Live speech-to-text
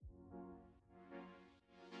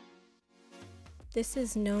This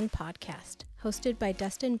is Known Podcast, hosted by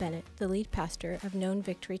Dustin Bennett, the lead pastor of Known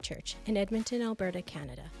Victory Church in Edmonton, Alberta,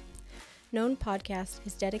 Canada. Known Podcast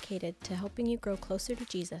is dedicated to helping you grow closer to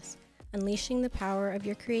Jesus, unleashing the power of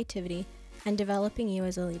your creativity, and developing you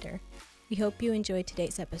as a leader. We hope you enjoy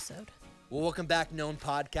today's episode. Well, welcome back, Known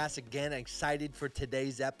Podcast. Again, excited for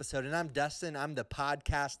today's episode. And I'm Dustin. I'm the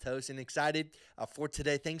podcast host and excited for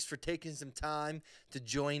today. Thanks for taking some time to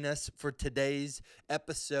join us for today's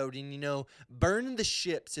episode. And you know, burn the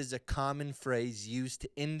ships is a common phrase used to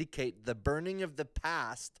indicate the burning of the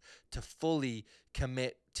past to fully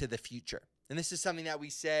commit to the future. And this is something that we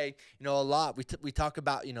say, a lot. We talk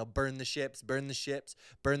about, burn the ships, burn the ships,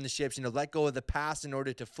 burn the ships, let go of the past in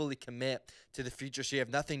order to fully commit to the future. So you have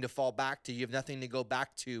nothing to fall back to. You have nothing to go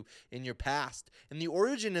back to in your past. And the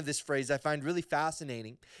origin of this phrase I find really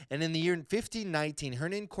fascinating. And in the year 1519,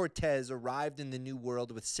 Hernan Cortez arrived in the New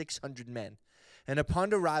World with 600 men. And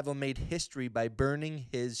upon arrival made history by burning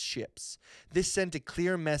his ships. This sent a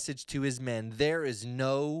clear message to his men: there is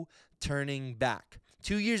no turning back.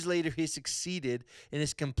 2 years later, he succeeded in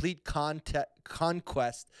his complete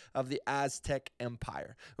conquest of the Aztec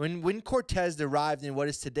Empire. When Cortez arrived in what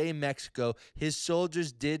is today Mexico, his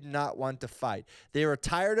soldiers did not want to fight. They were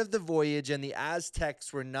tired of the voyage, and the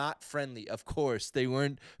Aztecs were not friendly. Of course, they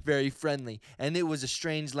weren't very friendly, and it was a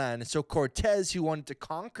strange land. And so Cortez, who wanted to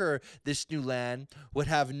conquer this new land, would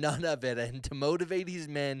have none of it. And to motivate his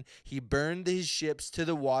men, he burned his ships to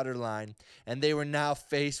the waterline, and they were now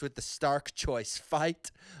faced with the stark choice: fight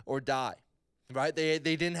or die. Right? They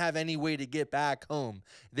didn't have any way to get back home.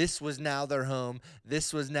 This was now their home.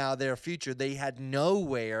 This was now their future. They had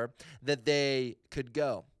nowhere that they could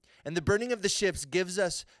go. And the burning of the ships gives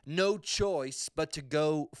us no choice but to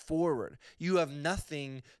go forward. You have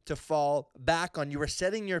nothing to fall back on. You are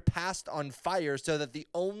setting your past on fire so that the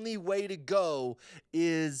only way to go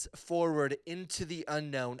is forward into the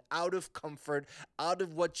unknown, out of comfort, out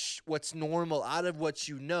of what's normal, out of what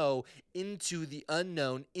you know, into the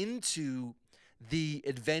unknown, into the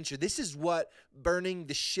adventure. This is what burning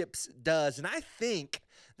the ships does. And I think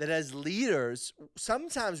that as leaders,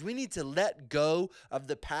 sometimes we need to let go of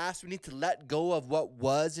the past. We need to let go of what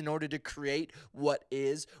was in order to create what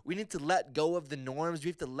is. We need to let go of the norms. We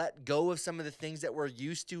have to let go of some of the things that we're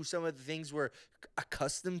used to, some of the things we're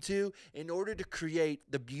accustomed to, in order to create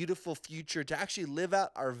the beautiful future, to actually live out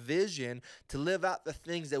our vision, to live out the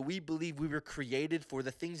things that we believe we were created for, the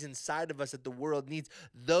things inside of us that the world needs.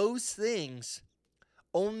 Those things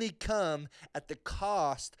only come at the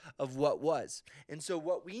cost of what was. And so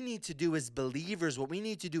what we need to do as believers, what we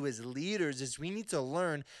need to do as leaders, is we need to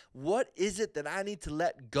learn, what is it that I need to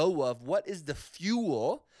let go of? What is the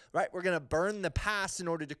fuel, right? We're going to burn the past in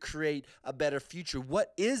order to create a better future.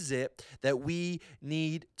 What is it that we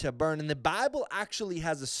need to burn? And the Bible actually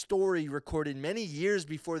has a story recorded many years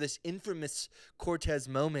before this infamous Cortez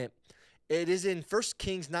moment. It is in 1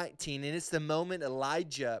 Kings 19, and it's the moment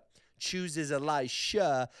Elijah chooses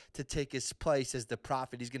Elisha to take his place as the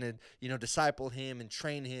prophet. He's going to, disciple him and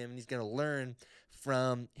train him, and he's going to learn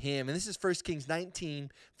from him. And this is 1 Kings 19,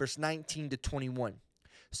 verse 19 to 21.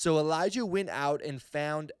 So Elijah went out and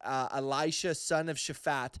found Elisha, son of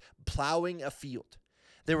Shaphat, plowing a field.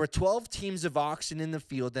 There were 12 teams of oxen in the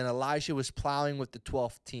field, and Elisha was plowing with the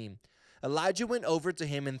 12th team. Elijah went over to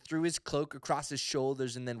him and threw his cloak across his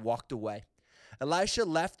shoulders and then walked away. Elisha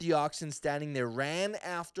left the oxen standing there, ran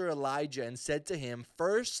after Elijah, and said to him,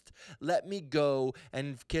 "First, let me go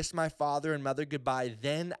and kiss my father and mother goodbye,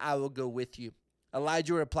 then I will go with you."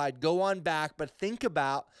 Elijah replied, "Go on back, but think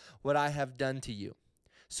about what I have done to you."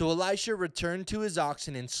 So Elisha returned to his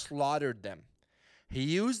oxen and slaughtered them. He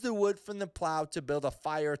used the wood from the plow to build a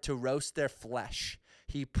fire to roast their flesh.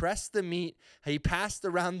 He passed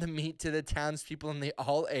around the meat to the townspeople, and they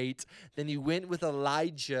all ate. Then he went with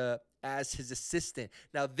Elijah as his assistant.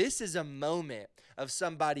 Now, this is a moment of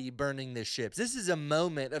somebody burning their ships. This is a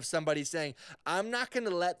moment of somebody saying, I'm not going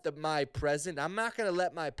to let my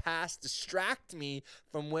past distract me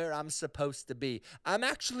from where I'm supposed to be. I'm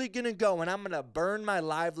actually going to go and I'm going to burn my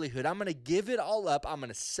livelihood. I'm going to give it all up. I'm going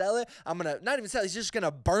to sell it. I'm going to not even sell it. He's just going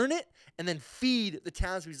to burn it and then feed the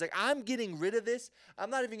townspeople. He's like, I'm getting rid of this. I'm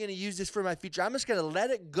not even going to use this for my future. I'm just going to let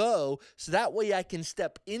it go so that way I can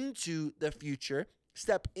step into the future,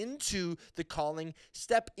 step into the calling,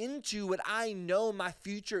 step into what I know my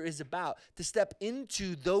future is about, to step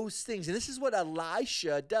into those things. And this is what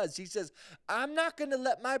Elisha does. He says, I'm not going to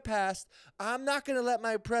let my past, I'm not going to let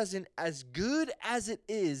my present, as good as it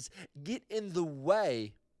is, get in the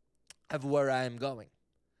way of where I am going.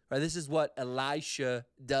 Right? This is what Elisha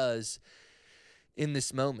does in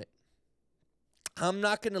this moment. I'm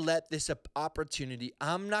not going to let this opportunity,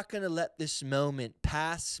 I'm not going to let this moment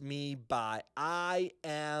pass me by. I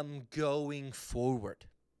am going forward.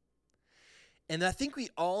 And I think we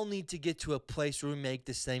all need to get to a place where we make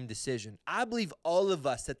the same decision. I believe all of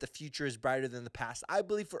us that the future is brighter than the past. I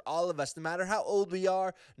believe for all of us, no matter how old we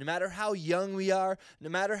are, no matter how young we are, no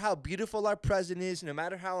matter how beautiful our present is, no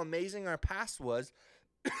matter how amazing our past was,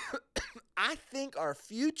 I think our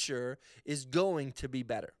future is going to be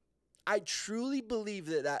better. I truly believe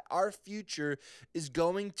that our future is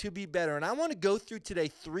going to be better. And I want to go through today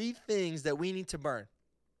 3 things that we need to burn.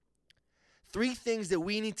 3 things that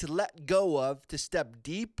we need to let go of to step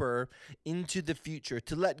deeper into the future,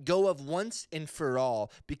 to let go of once and for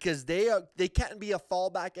all, because they can't be a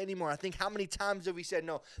fallback anymore. I think how many times have we said,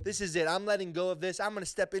 no, this is it. I'm letting go of this. I'm going to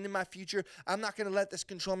step into my future. I'm not going to let this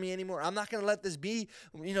control me anymore. I'm not going to let this be,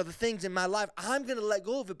 the things in my life. I'm going to let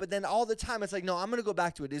go of it. But then all the time it's like, no, I'm going to go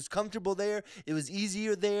back to it. It was comfortable there. It was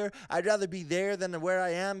easier there. I'd rather be there than where I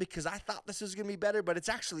am because I thought this was going to be better, but it's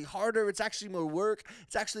actually harder. It's actually more work.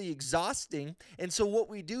 It's actually exhausting. And so what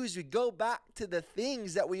we do is we go back to the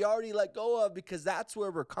things that we already let go of because that's where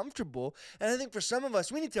we're comfortable. And I think for some of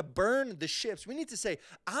us, we need to burn the ships. We need to say,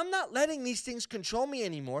 I'm not letting these things control me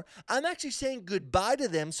anymore. I'm actually saying goodbye to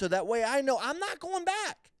them so that way I know I'm not going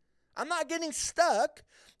back. I'm not getting stuck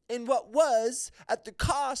in what was at the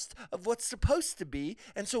cost of what's supposed to be.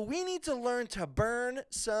 And so we need to learn to burn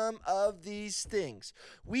some of these things.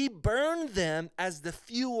 We burn them as the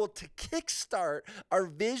fuel to kickstart our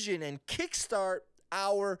vision and kickstart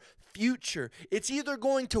our future. It's either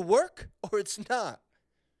going to work or it's not.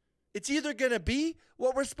 It's either going to be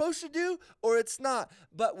what we're supposed to do or it's not.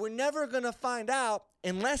 But we're never going to find out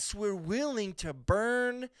unless we're willing to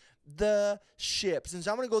burn the ships. And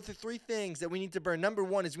so I'm going to go through 3 things that we need to burn. Number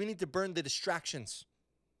 1 is we need to burn the distractions.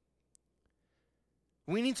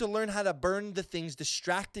 We need to learn how to burn the things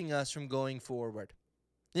distracting us from going forward.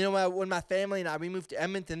 When my family and I, we moved to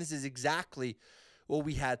Edmonton, this is exactly what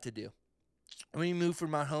we had to do. When we moved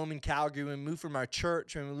from our home in Calgary, when we moved from our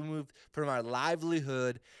church, when we moved from our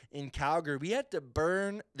livelihood in Calgary, we had to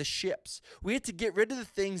burn the ships. We had to get rid of the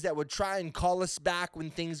things that would try and call us back when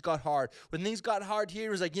things got hard. When things got hard here,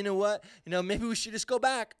 it was like, you know what? Maybe we should just go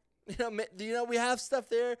back. We have stuff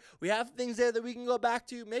there. We have things there that we can go back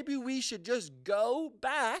to. Maybe we should just go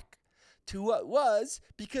back to what was,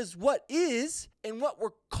 because what is and what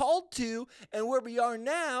we're called to and where we are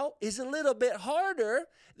now is a little bit harder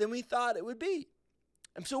than we thought it would be.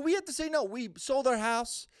 And so we had to say no. We sold our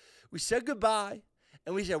house, we said goodbye,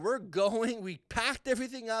 and we said we're going. We packed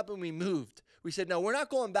everything up and we moved. We said, no, we're not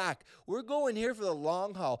going back. We're going here for the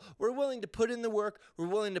long haul. We're willing to put in the work. We're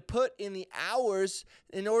willing to put in the hours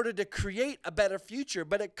in order to create a better future.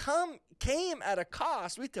 But it came at a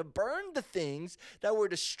cost. We had to burn the things that were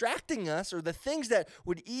distracting us or the things that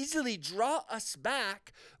would easily draw us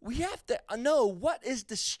back. We have to know what is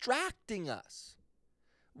distracting us.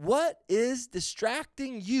 What is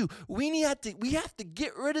distracting you? We have to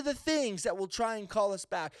get rid of the things that will try and call us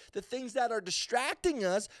back. The things that are distracting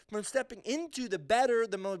us from stepping into the better,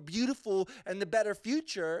 the more beautiful, and the better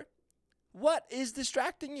future. What is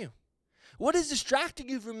distracting you? What is distracting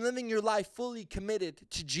you from living your life fully committed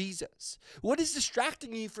to Jesus? What is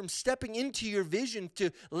distracting you from stepping into your vision, to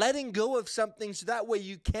letting go of something so that way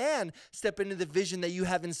you can step into the vision that you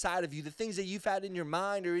have inside of you, the things that you've had in your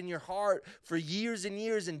mind or in your heart for years and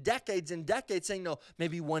years and decades, saying, no,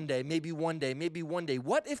 maybe one day, maybe one day, maybe one day.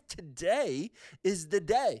 What if today is the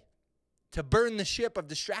day to burn the ship of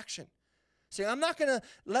distraction? Saying, I'm not going to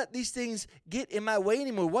let these things get in my way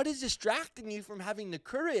anymore. What is distracting you from having the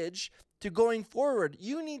courage to going forward?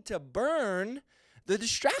 You need to burn the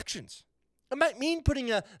distractions. It might mean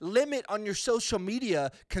putting a limit on your social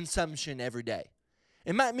media consumption every day.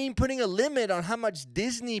 It might mean putting a limit on how much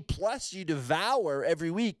Disney Plus you devour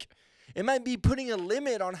every week. It might be putting a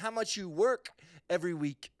limit on how much you work every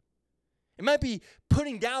week. It might be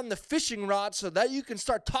putting down the fishing rod so that you can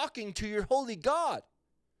start talking to your holy God.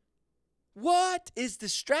 What is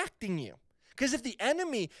distracting you? Because if the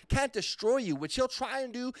enemy can't destroy you, which he'll try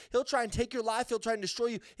and do, he'll try and take your life, he'll try and destroy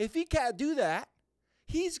you. If he can't do that,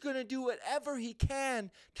 he's going to do whatever he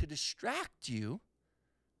can to distract you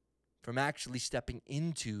from actually stepping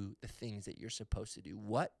into the things that you're supposed to do.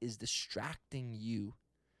 What is distracting you?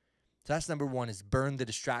 So that's number 1, is burn the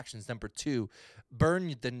distractions. Number 2,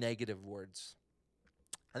 burn the negative words.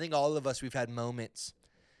 I think all of us, we've had moments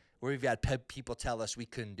where we've had people tell us we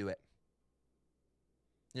couldn't do it.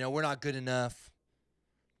 We're not good enough.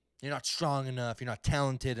 You're not strong enough. You're not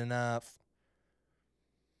talented enough.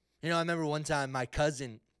 I remember one time my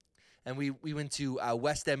cousin, and we went to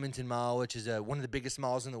West Edmonton Mall, which is one of the biggest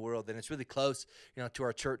malls in the world, and it's really close, to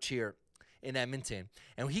our church here in Edmonton.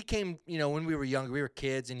 And he came, when we were younger, we were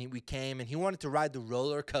kids, and we came, and he wanted to ride the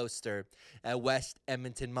roller coaster at West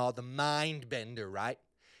Edmonton Mall, the Mind Bender, right?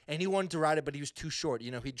 And he wanted to ride it, but he was too short.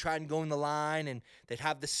 He'd try and go in the line, and they'd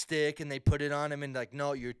have the stick, and they put it on him, and like,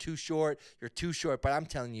 no, you're too short. But I'm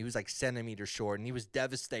telling you, he was like centimeters short, and he was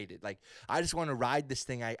devastated. Like, I just want to ride this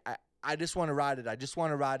thing. I just want to ride it. I just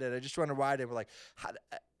want to ride it. I just want to ride it. We're like,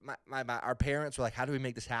 our parents were like, how do we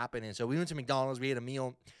make this happen? And so we went to McDonald's. We ate a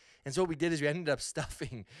meal. And so what we did is we ended up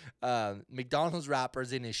stuffing McDonald's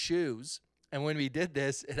wrappers in his shoes. And when we did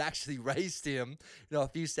this, it actually raised him, a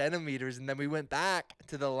few centimeters. And then we went back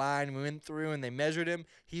to the line. We went through, and they measured him.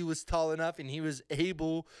 He was tall enough, and he was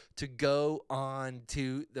able to go on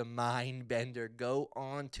to the Mind Bender, go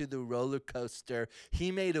on to the roller coaster.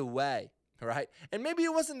 He made a way, right? And maybe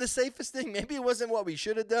it wasn't the safest thing. Maybe it wasn't what we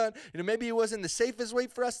should have done. Maybe it wasn't the safest way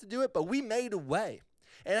for us to do it, but we made a way.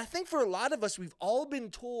 And I think for a lot of us, we've all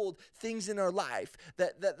been told things in our life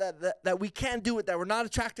that we can't do it, that we're not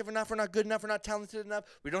attractive enough, we're not good enough, we're not talented enough,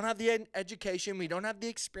 we don't have the education, we don't have the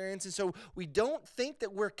experience, and so we don't think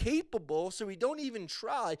that we're capable, so we don't even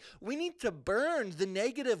try. We need to burn the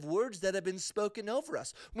negative words that have been spoken over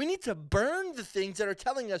us. We need to burn the things that are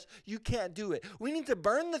telling us you can't do it. We need to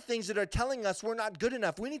burn the things that are telling us we're not good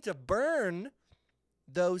enough. We need to burn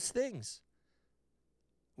those things.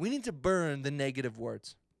 We need to burn the negative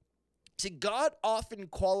words. See, God often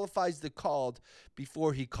qualifies the called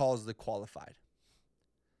before he calls the qualified.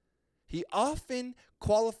 He often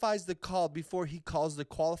qualifies the called before he calls the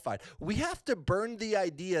qualified. We have to burn the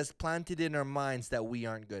ideas planted in our minds that we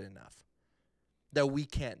aren't good enough, that we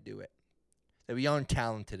can't do it, that we aren't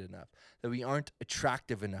talented enough, that we aren't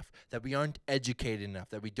attractive enough, that we aren't educated enough,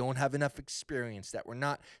 that we don't have enough experience, that we're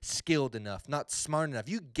not skilled enough, not smart enough.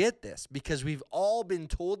 You get this because we've all been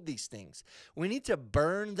told these things. We need to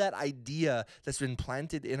burn that idea that's been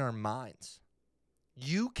planted in our minds.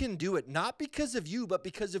 You can do it, not because of you, but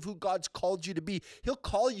because of who God's called you to be. He'll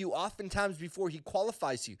call you oftentimes before he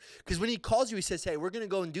qualifies you. Because when he calls you, he says, hey, we're going to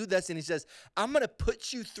go and do this. And he says, I'm going to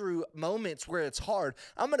put you through moments where it's hard.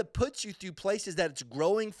 I'm going to put you through places that it's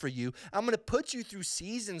growing for you. I'm going to put you through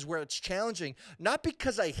seasons where it's challenging. Not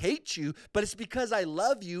because I hate you, but it's because I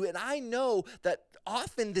love you. And I know that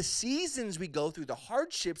often the seasons we go through, the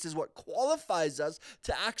hardships, is what qualifies us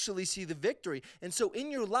to actually see the victory. And so in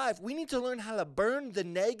your life, we need to learn how to burn the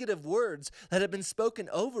negative words that have been spoken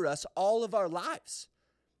over us all of our lives.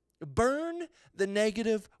 Burn the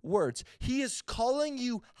negative words. He is calling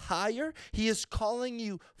you higher. He is calling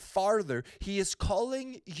you farther. He is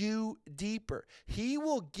calling you deeper. He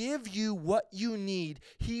will give you what you need.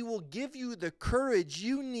 He will give you the courage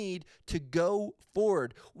you need to go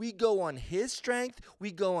forward. We go on his strength.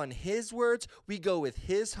 We go on his words. We go with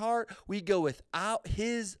his heart. We go without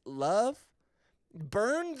his love.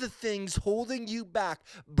 Burn the things holding you back.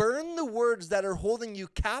 Burn the words that are holding you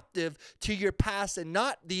captive to your past and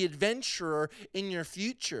not the adventurer in your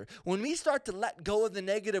future. When we start to let go of the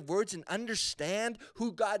negative words and understand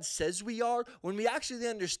who God says we are, when we actually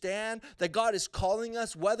understand that God is calling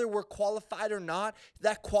us, whether we're qualified or not,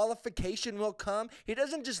 that qualification will come. He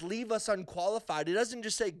doesn't just leave us unqualified. He doesn't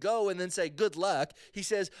just say go and then say good luck. He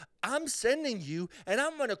says, I'm sending you and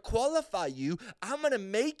I'm going to qualify you. I'm going to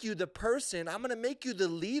make you the person. I'm going to make you the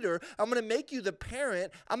leader. I'm going to make you the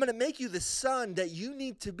parent. I'm going to make you the son that you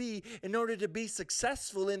need to be in order to be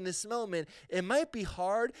successful in this moment. It might be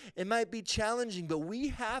hard. It might be challenging, but we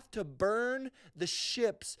have to burn the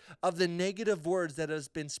ships of the negative words that has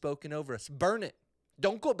been spoken over us. Burn it.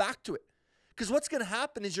 Don't go back to it. Because what's going to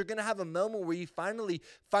happen is you're going to have a moment where you finally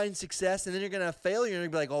find success, and then you're going to have failure, and you're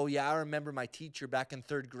going to be like, oh, yeah, I remember my teacher back in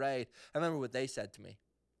 3rd grade. I remember what they said to me.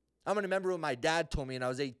 I'm going to remember what my dad told me when I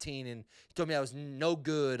was 18, and he told me I was no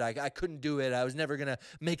good. I couldn't do it. I was never going to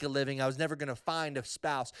make a living. I was never going to find a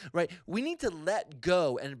spouse, right? We need to let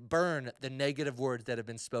go and burn the negative words that have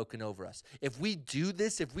been spoken over us. If we do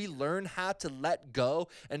this, if we learn how to let go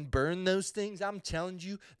and burn those things, I'm telling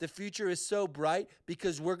you, the future is so bright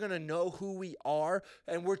because we're going to know who we are,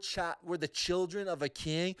 and we're the children of a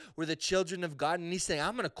king. We're the children of God, and he's saying,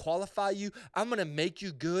 I'm going to qualify you. I'm going to make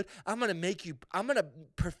you good. I'm going to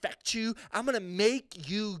perfect you. I'm going to make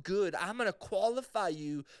you good. I'm going to qualify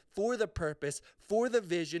you for the purpose, for the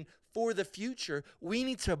vision, for the future. We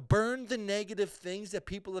need to burn the negative things that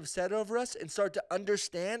people have said over us and start to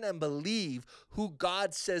understand and believe who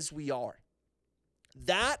God says we are.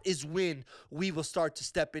 That is when we will start to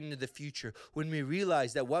step into the future, when we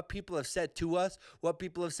realize that what people have said to us, what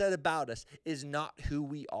people have said about us is not who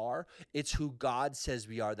we are. It's who God says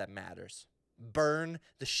we are that matters. Burn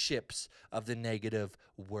the ships of the negative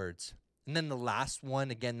words. And then the last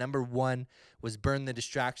one, again, number 1 was burn the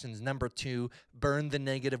distractions. Number 2, burn the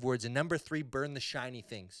negative words. And number 3, burn the shiny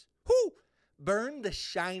things. Whoo! Burn the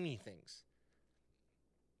shiny things.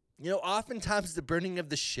 You know, oftentimes the burning of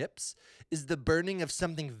the ships is the burning of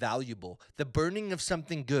something valuable, the burning of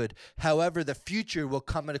something good. However, the future will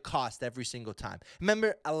come at a cost every single time.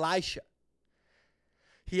 Remember Elisha?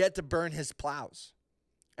 He had to burn his plows.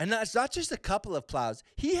 And that's not just a couple of plows.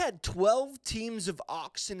 He had 12 teams of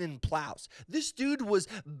oxen and plows. This dude was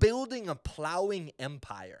building a plowing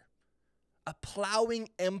empire. A plowing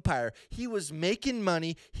empire. He was making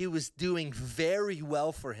money. He was doing very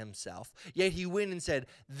well for himself. Yet he went and said,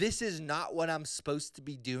 this is not what I'm supposed to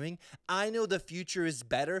be doing. I know the future is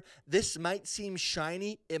better. This might seem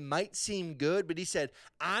shiny. It might seem good. But he said,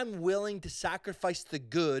 I'm willing to sacrifice the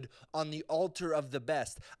good on the altar of the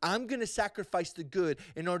best. I'm going to sacrifice the good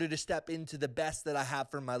in order to step into the best that I have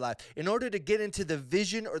for my life. In order to get into the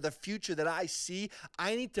vision or the future that I see,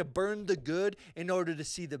 I need to burn the good in order to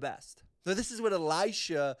see the best. So this is what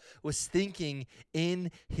Elisha was thinking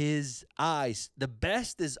in his eyes. The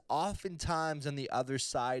best is oftentimes on the other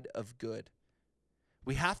side of good.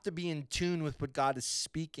 We have to be in tune with what God is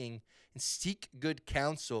speaking and seek good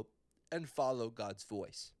counsel and follow God's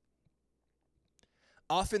voice.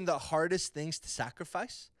 Often the hardest things to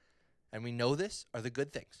sacrifice, and we know this, are the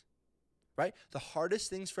good things, right? The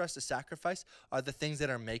hardest things for us to sacrifice are the things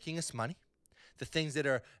that are making us money, the things that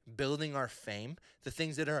are building our fame, the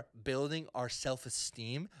things that are building our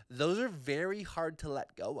self-esteem. Those are very hard to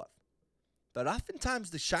let go of. But oftentimes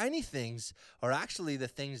the shiny things are actually the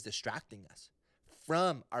things distracting us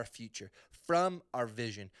from our future, from our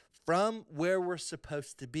vision, from where we're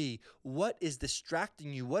supposed to be. What is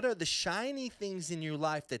distracting you? What are the shiny things in your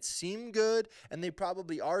life that seem good, and they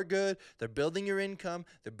probably are good? They're building your income,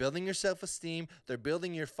 they're building your self-esteem, they're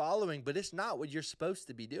building your following, but it's not what you're supposed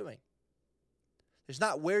to be doing. It's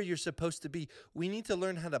not where you're supposed to be. We need to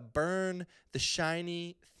learn how to burn the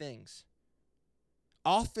shiny things.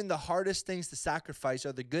 Often the hardest things to sacrifice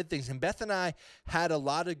are the good things. And Beth and I had a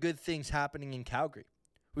lot of good things happening in Calgary.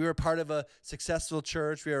 We were part of a successful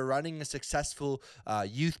church. We were running a successful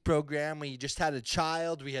youth program. We just had a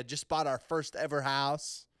child. We had just bought our first ever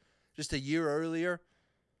house just a year earlier.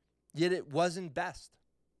 Yet it wasn't best.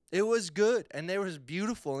 It was good, and it was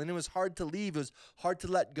beautiful, and it was hard to leave. It was hard to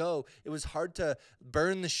let go. It was hard to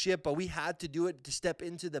burn the ship, but we had to do it to step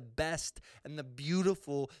into the best and the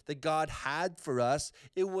beautiful that God had for us.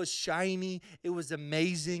 It was shiny. It was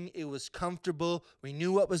amazing. It was comfortable. We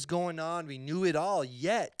knew what was going on. We knew it all,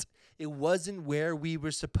 yet it wasn't where we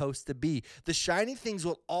were supposed to be. The shiny things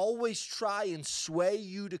will always try and sway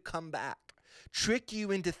you to come back, trick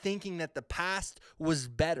you into thinking that the past was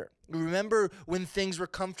better. Remember when things were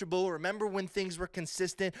comfortable. Remember when things were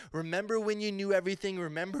consistent. Remember when you knew everything.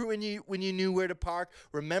 Remember when you knew where to park.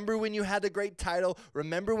 Remember when you had a great title.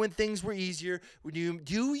 Remember when things were easier.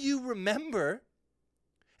 Do you remember?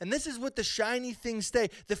 And this is what the shiny things say.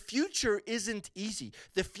 The future isn't easy.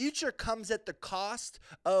 The future comes at the cost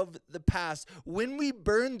of the past. When we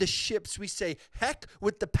burn the ships, we say, heck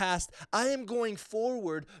with the past. I am going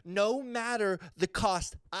forward no matter the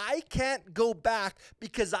cost. I can't go back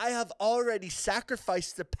because I have already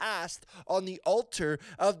sacrificed the past on the altar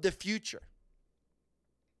of the future.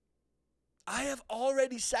 I have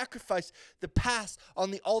already sacrificed the past on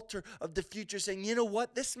the altar of the future, saying, you know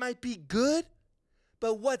what, this might be good,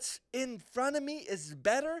 but what's in front of me is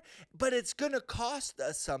better, but it's going to cost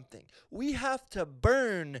us something. We have to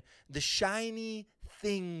burn the shiny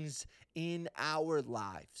things in our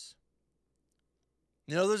lives.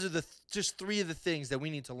 You know, those are just 3 of the things that we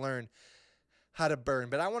need to learn how to burn.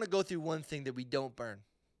 But I want to go through one thing that we don't burn.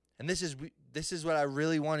 And this is what I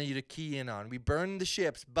really wanted you to key in on. We burn the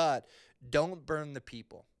ships, but don't burn the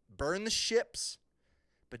people. Burn the ships,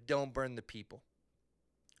 but don't burn the people.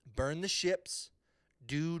 Burn the ships.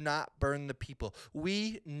 Do not burn the people.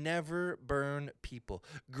 We never burn people.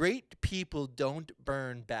 Great people don't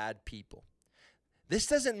burn bad people. This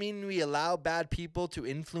doesn't mean we allow bad people to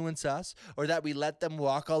influence us or that we let them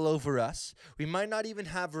walk all over us. We might not even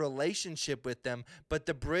have a relationship with them, but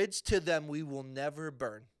the bridge to them we will never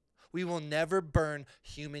burn. We will never burn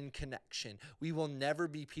human connection. We will never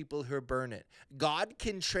be people who burn it. God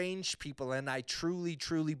can change people, and I truly,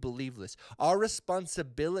 truly believe this. Our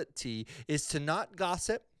responsibility is to not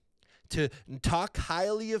gossip, to talk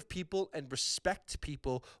highly of people and respect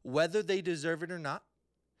people, whether they deserve it or not.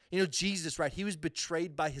 You know, Jesus, right? He was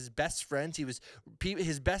betrayed by his best friends.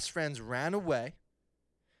 His best friends ran away.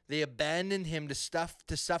 They abandoned him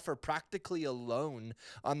to suffer practically alone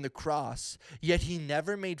on the cross, yet he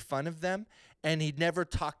never made fun of them and he never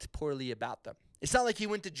talked poorly about them. It's not like he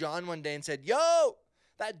went to John one day and said, "Yo,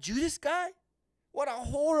 that Judas guy, what a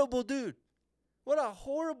horrible dude. What a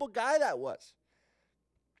horrible guy that was."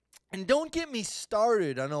 And don't get me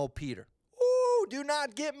started on old Peter. Ooh, do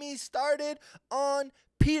not get me started on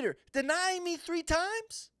Peter. Denying me 3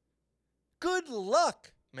 times? Good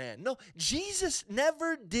luck, man. No, Jesus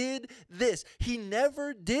never did this. He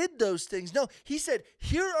never did those things. No, he said,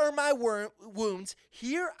 "Here are my wounds.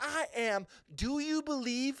 Here I am. Do you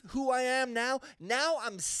believe who I am now? Now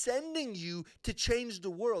I'm sending you to change the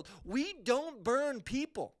world." We don't burn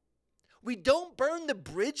people. We don't burn the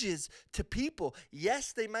bridges to people.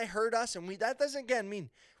 Yes, they might hurt us, and that doesn't, again,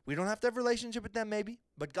 mean we don't have to have a relationship with them maybe,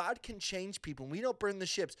 but God can change people. We don't burn the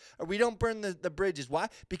ships, or we don't burn the bridges. Why?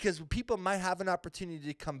 Because people might have an opportunity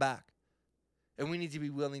to come back, and we need to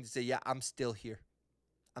be willing to say, "Yeah, I'm still here.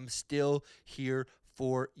 I'm still here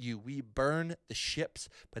for you." We burn the ships,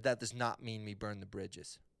 but that does not mean we burn the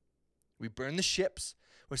bridges. We burn the ships.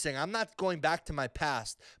 We're saying, "I'm not going back to my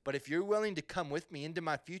past, but if you're willing to come with me into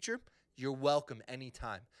my future, you're welcome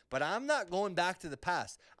anytime. But I'm not going back to the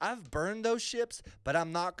past. I've burned those ships, but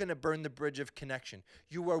I'm not going to burn the bridge of connection.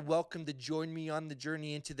 You are welcome to join me on the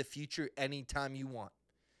journey into the future anytime you want.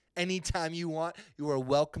 Anytime you want, you are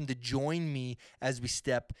welcome to join me as we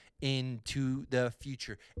step into the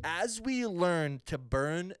future. As we learn to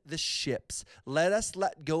burn the ships, let us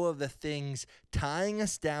let go of the things tying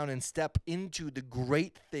us down and step into the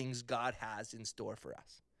great things God has in store for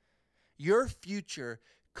us. Your future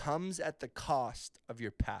comes at the cost of your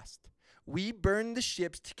past. We burn the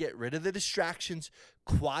ships to get rid of the distractions,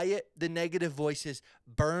 quiet the negative voices,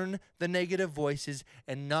 burn the negative voices,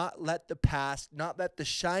 and not let the past, not let the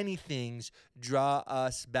shiny things draw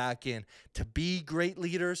us back in. To be great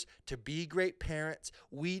leaders, to be great parents,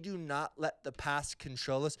 we do not let the past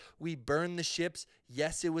control us. We burn the ships.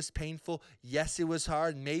 Yes, it was painful. Yes, it was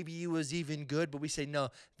hard. Maybe it was even good, but we say, "No,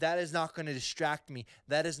 that is not going to distract me.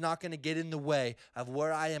 That is not going to get in the way of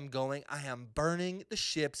where I am going. I am burning the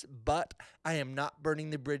ships, but I am not burning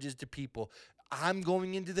the bridges to people. I'm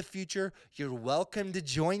going into the future. You're welcome to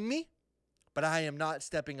join me, but I am not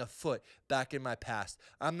stepping a foot back in my past.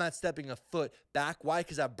 I'm not stepping a foot back. Why?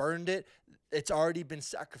 Because I burned it. It's already been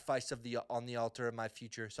sacrificed on the altar of my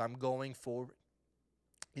future, so I'm going forward."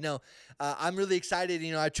 I'm really excited.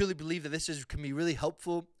 I truly believe that this can be really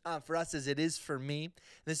helpful for us as it is for me.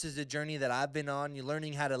 This is a journey that I've been on. You're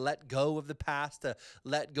learning how to let go of the past, to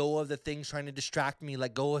let go of the things trying to distract me,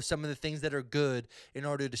 let go of some of the things that are good in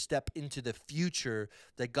order to step into the future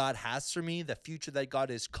that God has for me, the future that God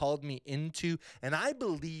has called me into. And I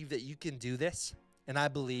believe that you can do this, and I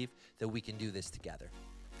believe that we can do this together.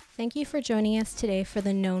 Thank you for joining us today for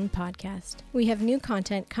the Known Podcast. We have new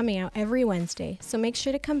content coming out every Wednesday, so make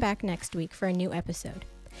sure to come back next week for a new episode.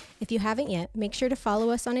 If you haven't yet, make sure to follow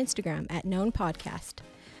us on Instagram at Known Podcast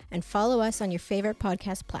and follow us on your favorite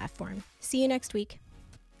podcast platform. See you next week.